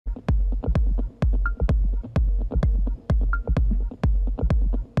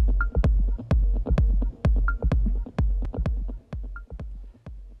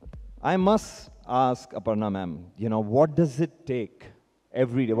I must ask Aparna ma'am, what does it take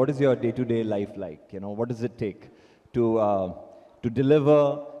every day? What is your day-to-day life like? What does it take to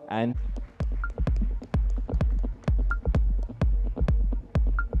deliver and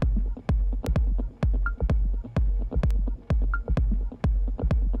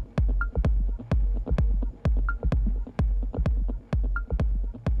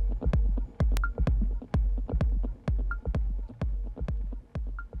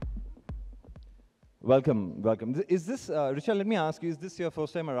welcome, welcome. Is this, Richa, let me ask you, is this your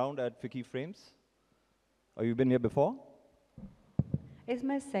first time around at Vicky Frames? Or you've been here before? It's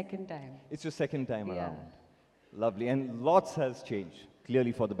my second time. It's your second time Yeah. around. Lovely. And lots has changed,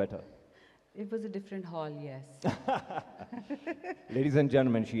 clearly for the better. It was a different hall, yes. Ladies and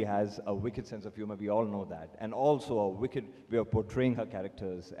gentlemen, she has a wicked sense of humor, we all know that. And also a wicked way of portraying her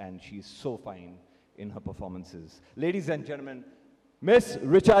characters, and she's so fine in her performances. Ladies and gentlemen, Miss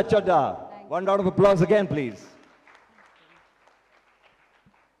Richa Chadda. One round of applause again, please.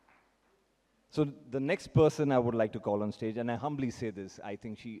 So the next person I would like to call on stage, and I humbly say this, I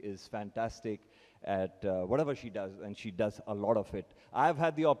think she is fantastic at whatever she does, and she does a lot of it. I've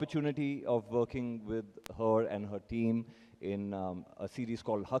had the opportunity of working with her and her team in a series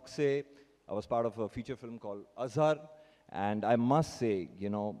called Hakse. I was part of a feature film called Azhar, and I must say,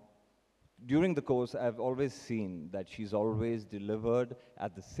 during the course, I've always seen that she's always delivered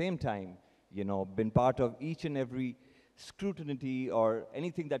at the same time, been part of each and every scrutiny or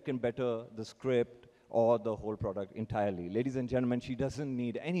anything that can better the script or the whole product entirely. Ladies and gentlemen, she doesn't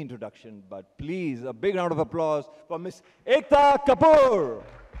need any introduction, but please, a big round of applause for Miss Ekta Kapoor.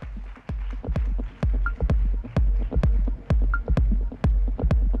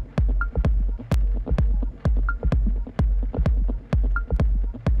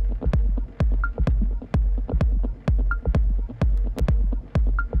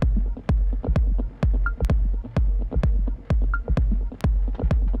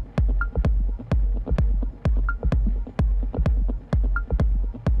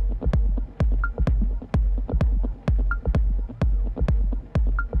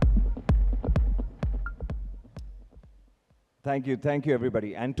 Thank you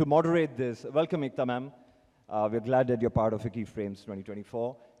everybody. And to moderate this, welcome Ekta ma'am. We're glad that you're part of Vicky Frames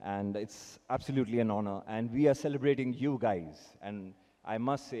 2024, and it's absolutely an honor. And we are celebrating you guys, and I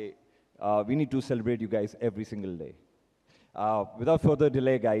must say, we need to celebrate you guys every single day. Without further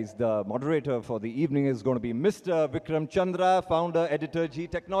delay, guys, the moderator for the evening is going to be Mr. Vikram Chandra, founder, editor, G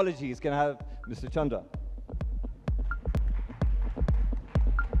Technologies. Can I have Mr. Chandra?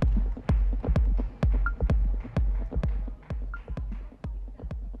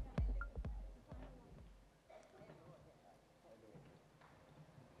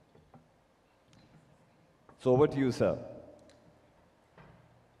 So over to you, sir.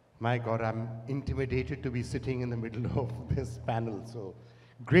 My God, I'm intimidated to be sitting in the middle of this panel. So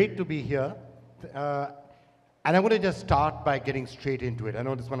great to be here. And I'm going to just start by getting straight into it. I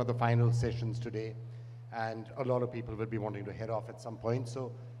know it's one of the final sessions today, and a lot of people will be wanting to head off at some point.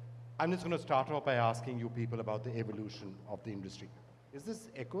 So I'm just going to start off by asking you people about the evolution of the industry. Is this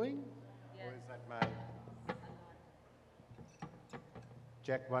echoing? Yes. Or is that my...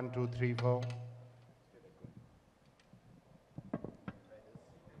 Check 1, 2, 3, 4.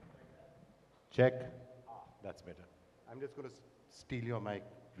 Check. That's better. I'm just going to steal your mic,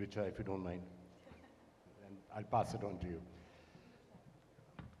 Richa, if you don't mind. And I'll pass it on to you.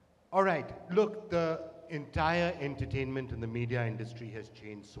 All right. Look, the entire entertainment and the media industry has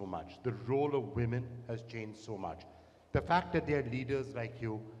changed so much. The role of women has changed so much. The fact that there are leaders like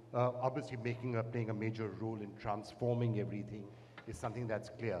you, obviously playing a major role in transforming everything is something that's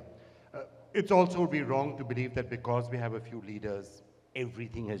clear. It's also would be wrong to believe that because we have a few leaders,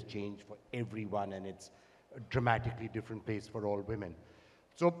 everything has changed for everyone and it's a dramatically different place for all women.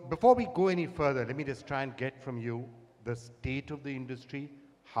 So before we go any further, let me just try and get from you the state of the industry,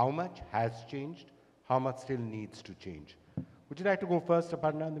 how much has changed, how much still needs to change. Would you like to go first,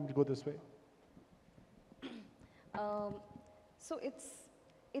 Aparna, and then we'll go this way? So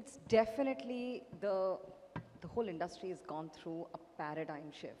it's definitely the whole industry has gone through a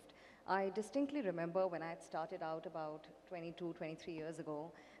paradigm shift. I distinctly remember when I had started out about 22, 23 years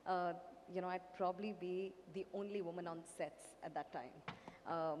ago, I'd probably be the only woman on sets at that time.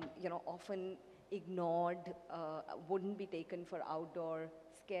 Often ignored, wouldn't be taken for outdoor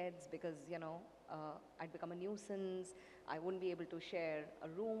skeds because, I'd become a nuisance. I wouldn't be able to share a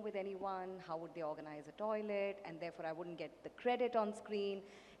room with anyone. How would they organize a toilet? And therefore, I wouldn't get the credit on screen.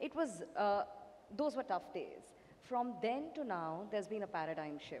 It was, those were tough days. From then to now, there's been a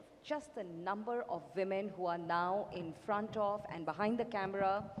paradigm shift. Just the number of women who are now in front of and behind the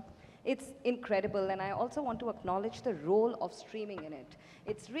camera, It's incredible, and I also want to acknowledge the role of streaming in it.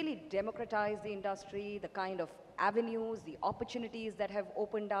 It's really democratized the industry, the kind of avenues, the opportunities that have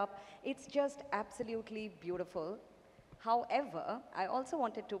opened up. It's just absolutely beautiful. However, I also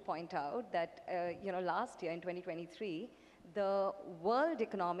wanted to point out that, last year in 2023, the World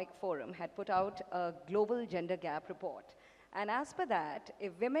Economic Forum had put out a global gender gap report. And as per that,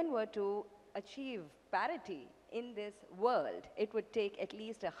 if women were to achieve parity in this world, it would take at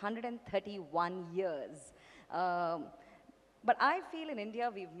least 131 years. But I feel in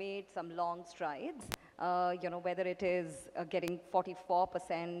India we've made some long strides. Whether it is getting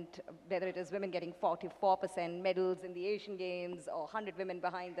 44%, whether it is women getting 44% medals in the Asian Games, or 100 women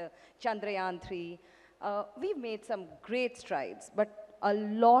behind the Chandrayaan 3. We've made some great strides, but a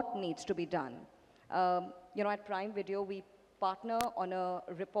lot needs to be done. At Prime Video, we partner on a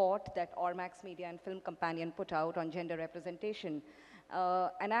report that Ormax Media and Film Companion put out on gender representation.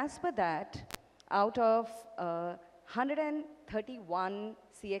 And as per that, out of 131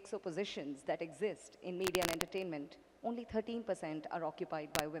 CXO positions that exist in media and entertainment, only 13% are occupied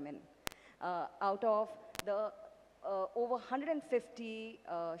by women. Out of the over 150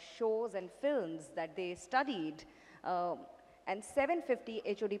 shows and films that they studied, and 750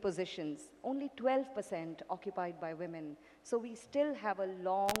 HOD positions, only 12% occupied by women. So we still have a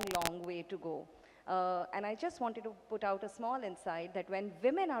long, long way to go. And I just wanted to put out a small insight that when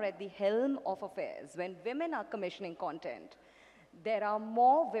women are at the helm of affairs, when women are commissioning content, there are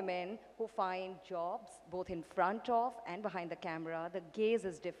more women who find jobs both in front of and behind the camera. The gaze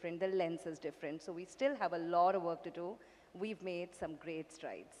is different, the lens is different. So we still have a lot of work to do. We've made some great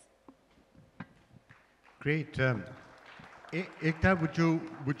strides. Great. Ekta,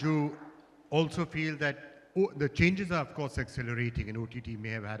 would you also feel that the changes are, of course, accelerating, and OTT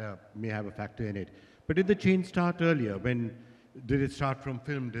may have a factor in it. But did the change start earlier? Did it start from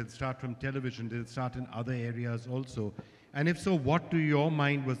film? Did it start from television? Did it start in other areas also? And if so, what to your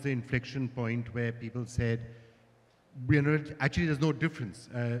mind was the inflection point where people said, actually there's no difference,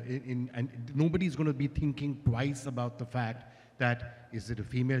 and nobody's going to be thinking twice about the fact that is it a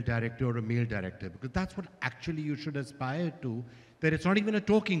female director or a male director? Because that's what actually you should aspire to, that it's not even a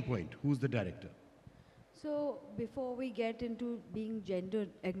talking point, who's the director. So before we get into being gender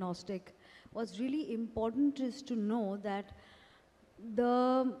agnostic, what's really important is to know that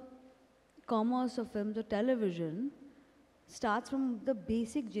the commerce of films or television starts from the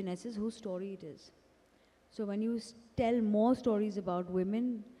basic genesis, whose story it is. So when you tell more stories about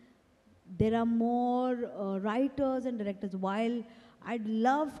women, there are more writers and directors. While I'd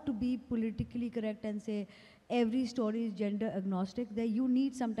love to be politically correct and say every story is gender agnostic, there you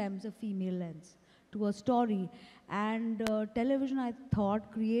need sometimes a female lens to a story. And television, I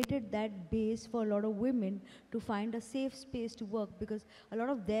thought, created that base for a lot of women to find a safe space to work, because a lot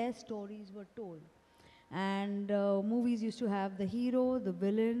of their stories were told. And movies used to have the hero, the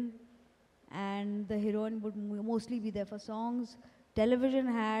villain, and the heroine would mostly be there for songs. Television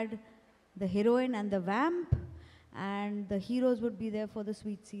had the heroine and the vamp, and the heroes would be there for the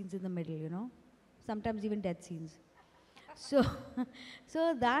sweet scenes in the middle, sometimes even death scenes. So,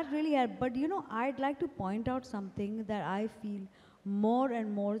 so that really had, but I'd like to point out something that I feel more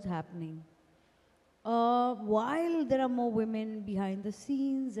and more is happening. While there are more women behind the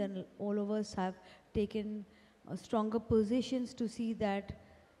scenes, and all of us have taken stronger positions to see that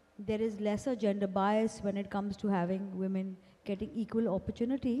there is lesser gender bias when it comes to having women getting equal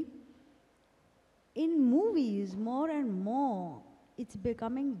opportunity, in movies, more and more, it's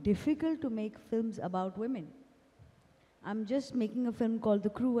becoming difficult to make films about women. I'm just making a film called The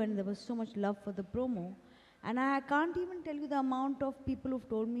Crew, and there was so much love for the promo. And I can't even tell you the amount of people who've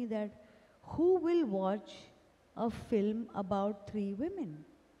told me that, who will watch a film about 3 women?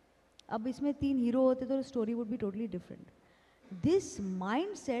 Ab isme 3 hero hote to the story would be totally different. This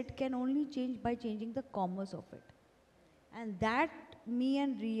mindset can only change by changing the commerce of it. And that me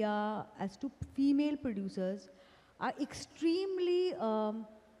and Riya, as 2 female producers, are extremely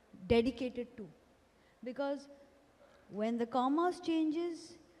dedicated to. Because when the commerce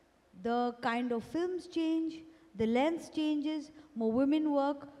changes, the kind of films change, the lens changes, more women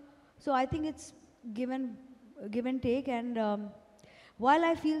work. So I think it's give and take. And while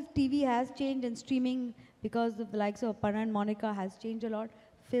I feel TV has changed and streaming, because of the likes of Aparna and Monica, has changed a lot,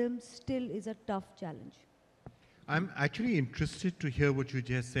 film still is a tough challenge. I'm actually interested to hear what you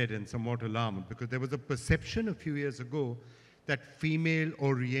just said, and somewhat alarmed, because there was a perception a few years ago that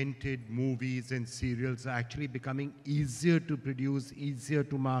female-oriented movies and serials are actually becoming easier to produce, easier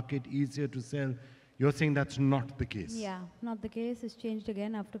to market, easier to sell. You're saying that's not the case? Yeah, not the case. It's changed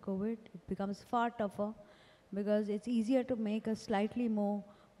again after COVID. It becomes far tougher because it's easier to make a slightly more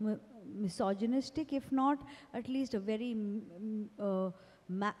misogynistic, if not at least a very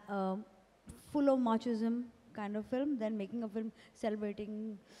full of machism kind of film than making a film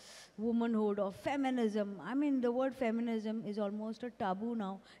celebrating womanhood or feminism. I mean, the word feminism is almost a taboo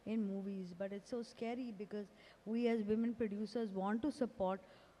now in movies, but it's so scary because we as women producers want to support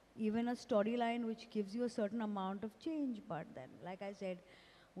even a storyline which gives you a certain amount of change. But then, like I said,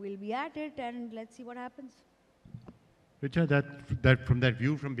 we'll be at it and let's see what happens. Richa, that from that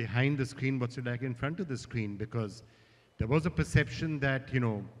view from behind the screen, what's it like in front of the screen? Because there was a perception that, you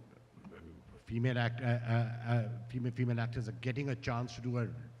know, female actors are getting a chance to do a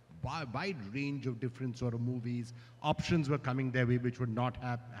wide range of different sort of movies. Options were coming their way which would not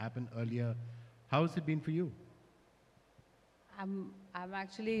happen earlier. How has it been for you? I'm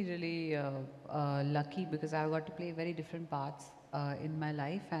actually really lucky because I got to play very different parts in my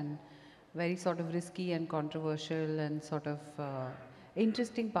life, and very sort of risky and controversial and sort of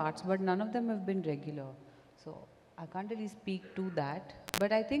interesting parts, but none of them have been regular. So I can't really speak to that.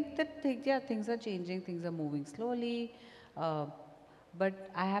 But I think that things are changing, things are moving slowly. But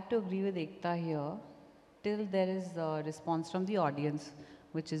I have to agree with Ekta here. Till there is a response from the audience,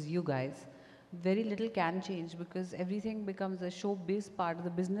 which is you guys, very little can change because everything becomes a showbiz part, the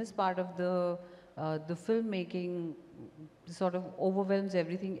business part of the filmmaking sort of overwhelms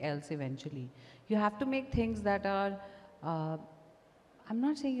everything else eventually. You have to make things that are, I'm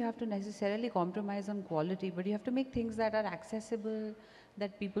not saying you have to necessarily compromise on quality, but you have to make things that are accessible,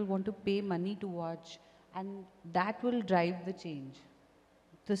 that people want to pay money to watch, and that will drive the change.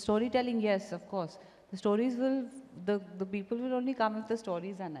 The storytelling, yes, of course. The stories will, the people will only come if the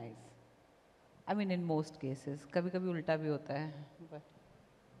stories are nice. I mean, in most cases. Kabhi-kabhi ulta bhi hota hai.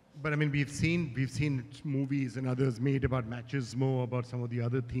 But I mean, we've seen movies and others made about machismo, about some of the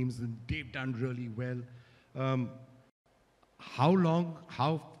other themes, and they've done really well.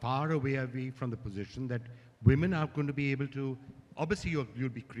 How far away are we from the position that women are going to be able to, obviously you'll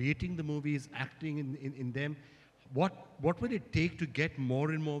be creating the movies, acting in them. What will it take to get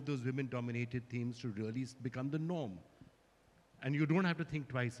more and more of those women-dominated themes to really become the norm? And you don't have to think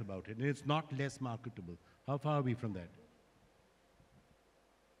twice about it, and it's not less marketable. How far are we from that?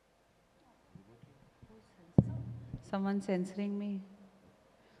 Someone censoring me?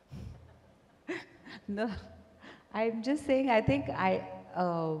 No, I'm just saying, I think I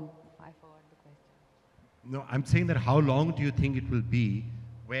forgot the question. No, I'm saying that how long do you think it will be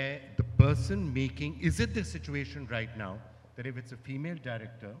where the person making, is it the situation right now that if it's a female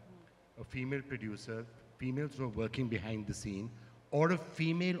director, a female producer, females who are working behind the scene, or a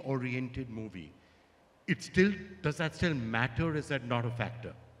female-oriented movie, does that still matter, or is that not a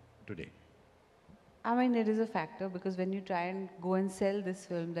factor today? I mean, it is a factor because when you try and go and sell this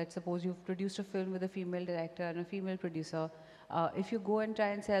film, let's suppose you've produced a film with a female director and a female producer, if you go and try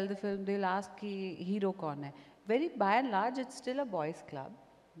and sell the film, they'll ask ki hero kaun hai. By and large, it's still a boys' club.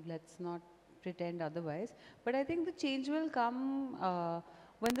 Let's not pretend otherwise. But I think the change will come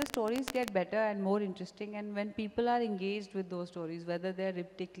when the stories get better and more interesting, and when people are engaged with those stories, whether they're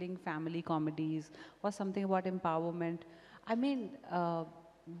rip-tickling family comedies or something about empowerment. I mean,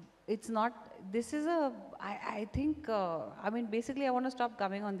 it's not, this is I think, I mean, basically I want to stop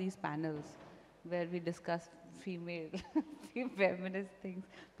coming on these panels where we discuss female, feminist things,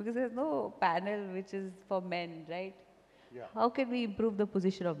 because there's no panel which is for men, right? Yeah. How can we improve the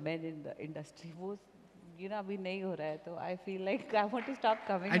position of men in the industry? You know, abhi nahi ho raha hai, so I feel like I want to stop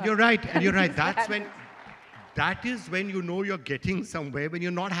coming. And you're right, and you're right. That is when you know you're getting somewhere, when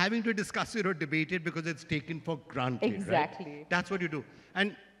you're not having to discuss it or debate it because it's taken for granted. Exactly. Right? That's what you do.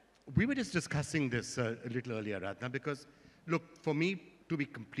 And we were just discussing this a little earlier, Aradhana, because look, for me, to be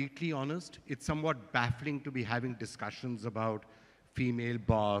completely honest, it's somewhat baffling to be having discussions about female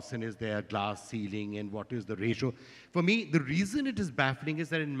boss and is there a glass ceiling and what is the ratio. For me, the reason it is baffling is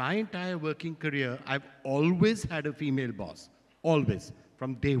that in my entire working career, I've always had a female boss, always,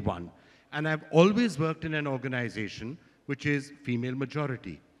 from day one. And I've always worked in an organization which is female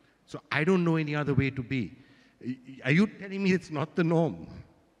majority. So I don't know any other way to be. Are you telling me it's not the norm?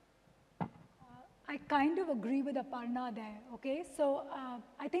 I kind of agree with Aparna there, okay? So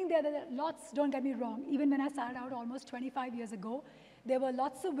I think there are lots, don't get me wrong, even when I started out almost 25 years ago, there were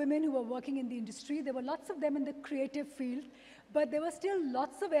lots of women who were working in the industry, there were lots of them in the creative field, but there were still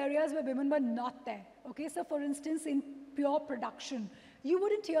lots of areas where women were not there, okay? So for instance, in pure production, you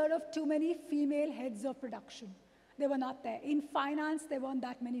wouldn't hear of too many female heads of production. They were not there. In finance, there weren't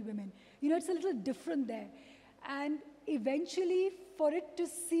that many women. You know, it's a little different there. And eventually, for it to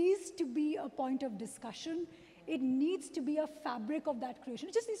cease to be a point of discussion, it needs to be a fabric of that creation.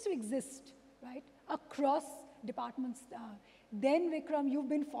 It just needs to exist, right, across departments then Vikram, you've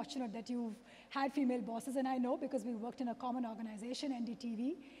been fortunate that you've had female bosses, and I know because we worked in a common organization,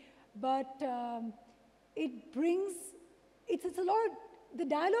 NDTV, but it brings, it's a lot of, the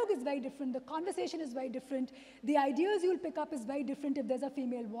dialogue is very different, the conversation is very different, the ideas you'll pick up is very different if there's a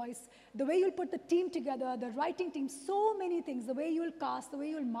female voice, the way you'll put the team together, the writing team, so many things, the way you'll cast, the way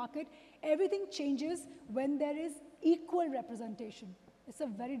you'll market, everything changes when there is equal representation. It's a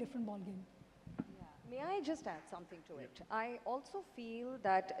very different ballgame. May I just add something to it? I also feel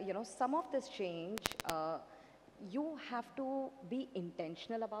that, you know, some of this change, you have to be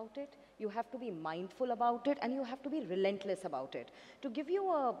intentional about it, you have to be mindful about it, and you have to be relentless about it. To give you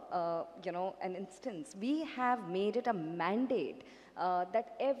you know, an instance, we have made it a mandate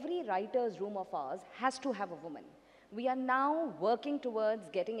that every writer's room of ours has to have a woman. We are now working towards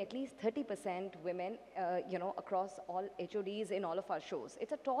getting at least 30% women, you know, across all HODs in all of our shows.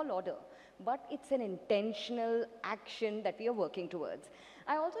 It's a tall order, but it's an intentional action that we are working towards.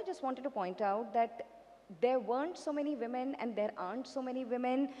 I also just wanted to point out that there weren't so many women and there aren't so many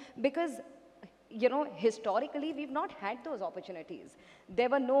women because, you know, historically we've not had those opportunities. There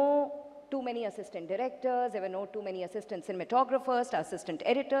were no too many assistant directors, there were no too many assistant cinematographers, assistant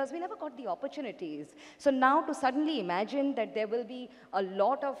editors, we never got the opportunities. So now to suddenly imagine that there will be a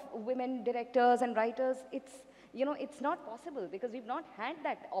lot of women directors and writers, it's, you know, it's not possible because we've not had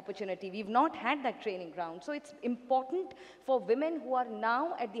that opportunity, we've not had that training ground. So it's important for women who are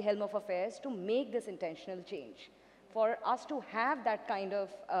now at the helm of affairs to make this intentional change, for us to have that kind of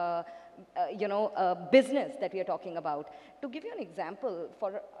you know, business that we are talking about. To give you an example,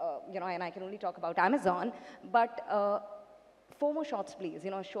 for, you know, and I can only talk about Amazon, but 4 More Shots Please,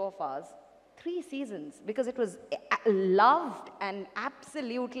 you know, a show of ours, 3 seasons, because it was loved and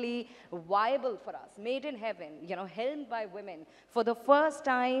absolutely viable for us, made in heaven, you know, helmed by women. For the first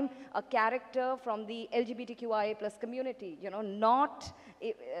time, a character from the LGBTQIA plus community, you know, not,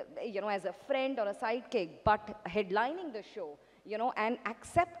 you know, as a friend or a sidekick, but headlining the show, you know, and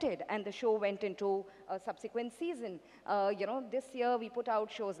accepted, and the show went into a subsequent season. You know, this year we put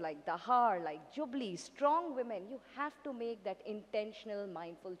out shows like Dahar, like Jubilee, strong women. You have to make that intentional,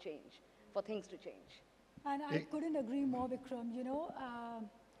 mindful change for things to change. And I couldn't agree more, Vikram. You know,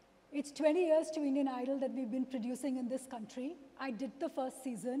 it's 20 years to Indian Idol that we've been producing in this country. I did the first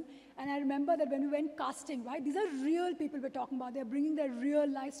season, and I remember that when we went casting, right, these are real people we're talking about. They're bringing their real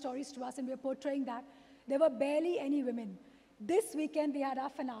life stories to us, and we're portraying that. There were barely any women. This weekend, we had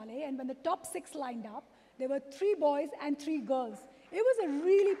our finale, and when the top 6 lined up, there were 3 boys and 3 girls. It was a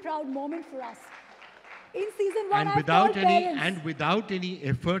really proud moment for us. In season 1, and without any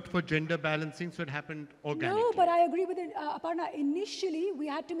effort for gender balancing, so it happened organically. No, but I agree with it, Aparna. Initially, we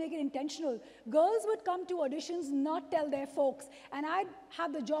had to make it intentional. Girls would come to auditions, not tell their folks, and I'd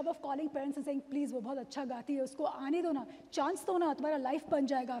have the job of calling parents and saying, "Please, वो बहुत अच्छा गाती है, उसको आने दो ना, chance दो ना, तुम्हारा life बन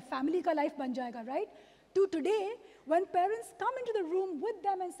जाएगा, family का life बन जाएगा," right? To today, when parents come into the room with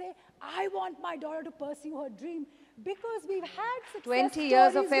them and say, "I want my daughter to pursue her dream," because we've had success 20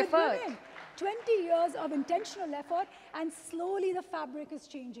 years of stories with effort. women. 20 years of intentional effort, and slowly the fabric is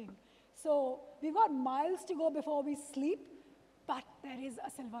changing. So we've got miles to go before we sleep, but there is a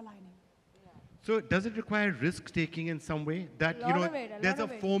silver lining. So does it require risk-taking in some way? That, you know, there's a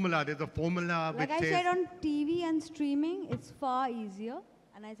formula which like I says... said, on TV and streaming, it's far easier.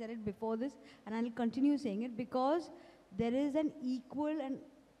 And I said it before this, and I'll continue saying it, because there is an equal and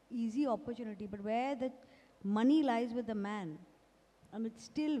easy opportunity. But where the money lies with the man, it's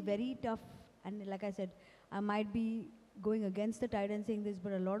still very tough. And like I said, I might be going against the tide and saying this,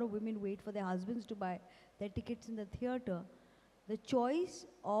 but a lot of women wait for their husbands to buy their tickets in the theater. The choice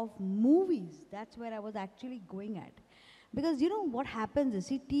of movies, that's where I was actually going at. Because you know what happens is,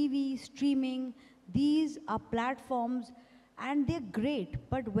 see, TV, streaming, these are platforms and they're great.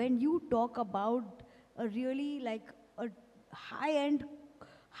 But when you talk about a really like a high-end,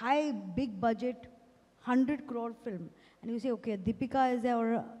 high big budget, 100 crore film, and you say, okay, Deepika is there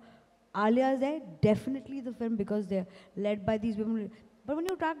or Alia is there, definitely the film, because they're led by these women. But when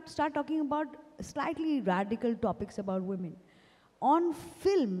you start talking about slightly radical topics about women, on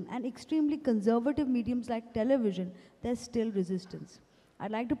film and extremely conservative mediums like television, there's still resistance.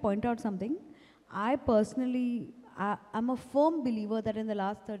 I'd like to point out something. I personally, I'm a firm believer that in the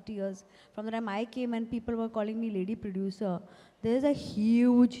last 30 years, from the time I came and people were calling me lady producer, there's a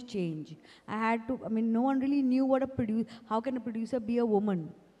huge change. No one really knew what how can a producer be a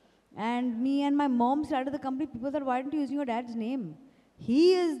woman? And me and my mom started the company. People said, why aren't you using your dad's name?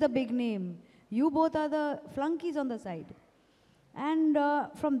 He is the big name. You both are the flunkies on the side. And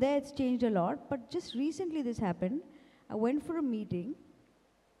from there, it's changed a lot. But just recently this happened. I went for a meeting,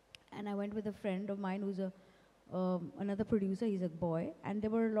 and I went with a friend of mine who's a another producer, he's a boy, and there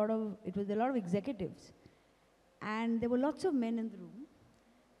were it was a lot of executives. And there were lots of men in the room.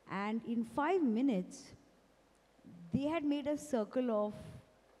 And in 5 minutes, they had made a circle of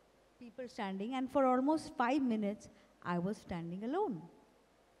people standing, and for almost 5 minutes, I was standing alone.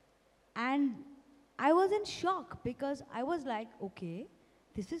 And I was in shock because I was like, okay,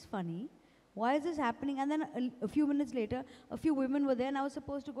 this is funny. Why is this happening? And then a few minutes later, a few women were there, and I was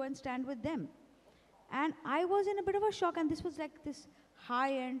supposed to go and stand with them. And I was in a bit of a shock, and this was like this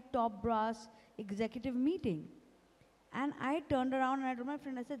high-end, top brass executive meeting. And I turned around and I told my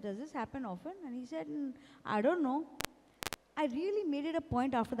friend, I said, does this happen often? And he said, I don't know. I really made it a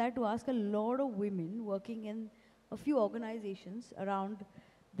point after that to ask a lot of women working in a few organizations around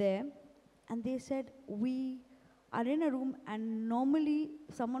there. And they said, we are in a room and normally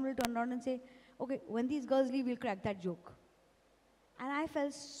someone will turn around and say, okay, when these girls leave, we'll crack that joke. And I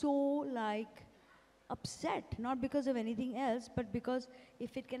felt so like upset, not because of anything else, but because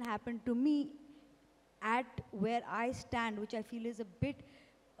if it can happen to me at where I stand, which I feel is a bit,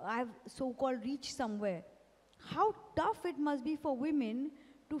 I've so-called reached somewhere, how tough it must be for women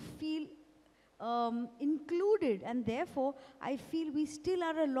to feel included. And therefore, I feel we still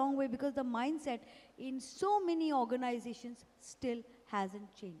are a long way because the mindset in so many organizations still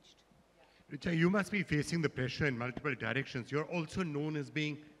hasn't changed. Richa, you must be facing the pressure in multiple directions. You're also known as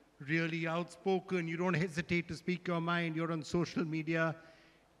being really outspoken. You don't hesitate to speak your mind. You're on social media,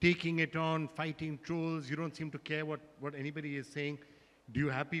 taking it on, fighting trolls. You don't seem to care what anybody is saying. Do you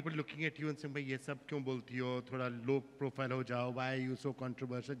have people looking at you and saying, "Bhai, ye sab kyun bolti ho? Thoda low profile ho jao. Why are you so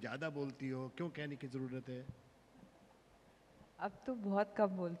controversial? ज़्यादा bolti ho? क्यों कहने की ज़रूरत है?" अब तो बहुत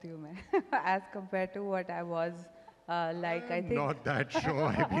कम बोलती हूँ मैं, as compared to what I was like. I think Not that sure.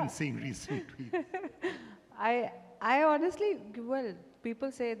 I've been seeing recent tweets. I honestly, well,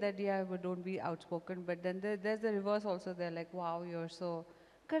 people say that yeah, but don't be outspoken, but then there's the reverse also. They're like, wow, you're so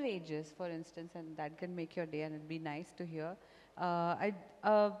courageous, for instance, and that can make your day, and it'd be nice to hear. I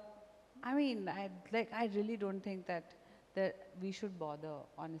mean, I really don't think that we should bother,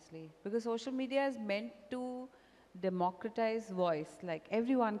 honestly, because social media is meant to democratize voice. Like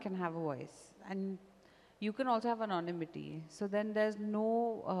everyone can have a voice, and you can also have anonymity. So then there's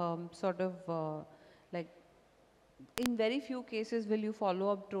no sort of like, in very few cases will you follow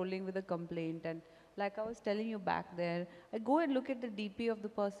up trolling with a complaint. And like I was telling you back there, I go and look at the DP of the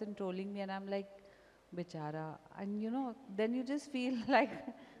person trolling me and I'm like, बेचारा. And you know, then you just feel like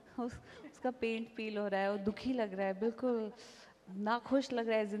उसका paint पील हो रहा है, वो दुखी लग रहा है, बिल्कुल ना खुश लग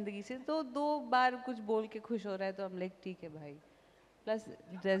रहा है ज़िंदगी से, तो 2 बार कुछ बोल के खुश हो रहा है, तो हम like ठीक है भाई. Plus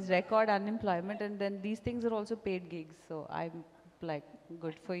there's record unemployment, and then these things are also paid gigs, so I'm like,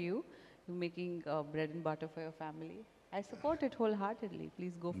 good for you. You're making bread and butter for your family. I support it wholeheartedly.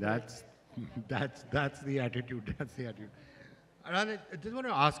 Please go for it. That's the attitude. That's the attitude. Aradhana, I just want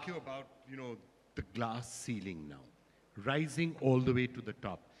to ask you about, the glass ceiling now, rising all the way to the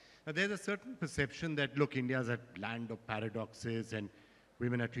top. Now, there's a certain perception that, look, India's a land of paradoxes and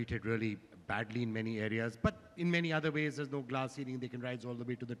women are treated really badly in many areas, but in many other ways, there's no glass ceiling. They can rise all the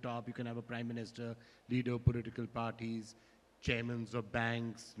way to the top. You can have a prime minister, leader of political parties, chairmen of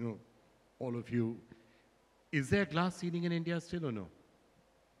banks, all of you. Is there a glass ceiling in India still or no?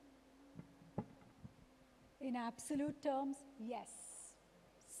 In absolute terms, yes.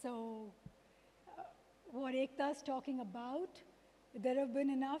 So what Ekta is talking about, there have been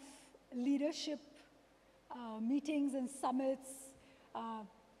enough leadership meetings and summits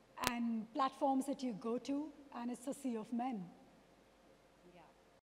and platforms that you go to, and it's a sea of men.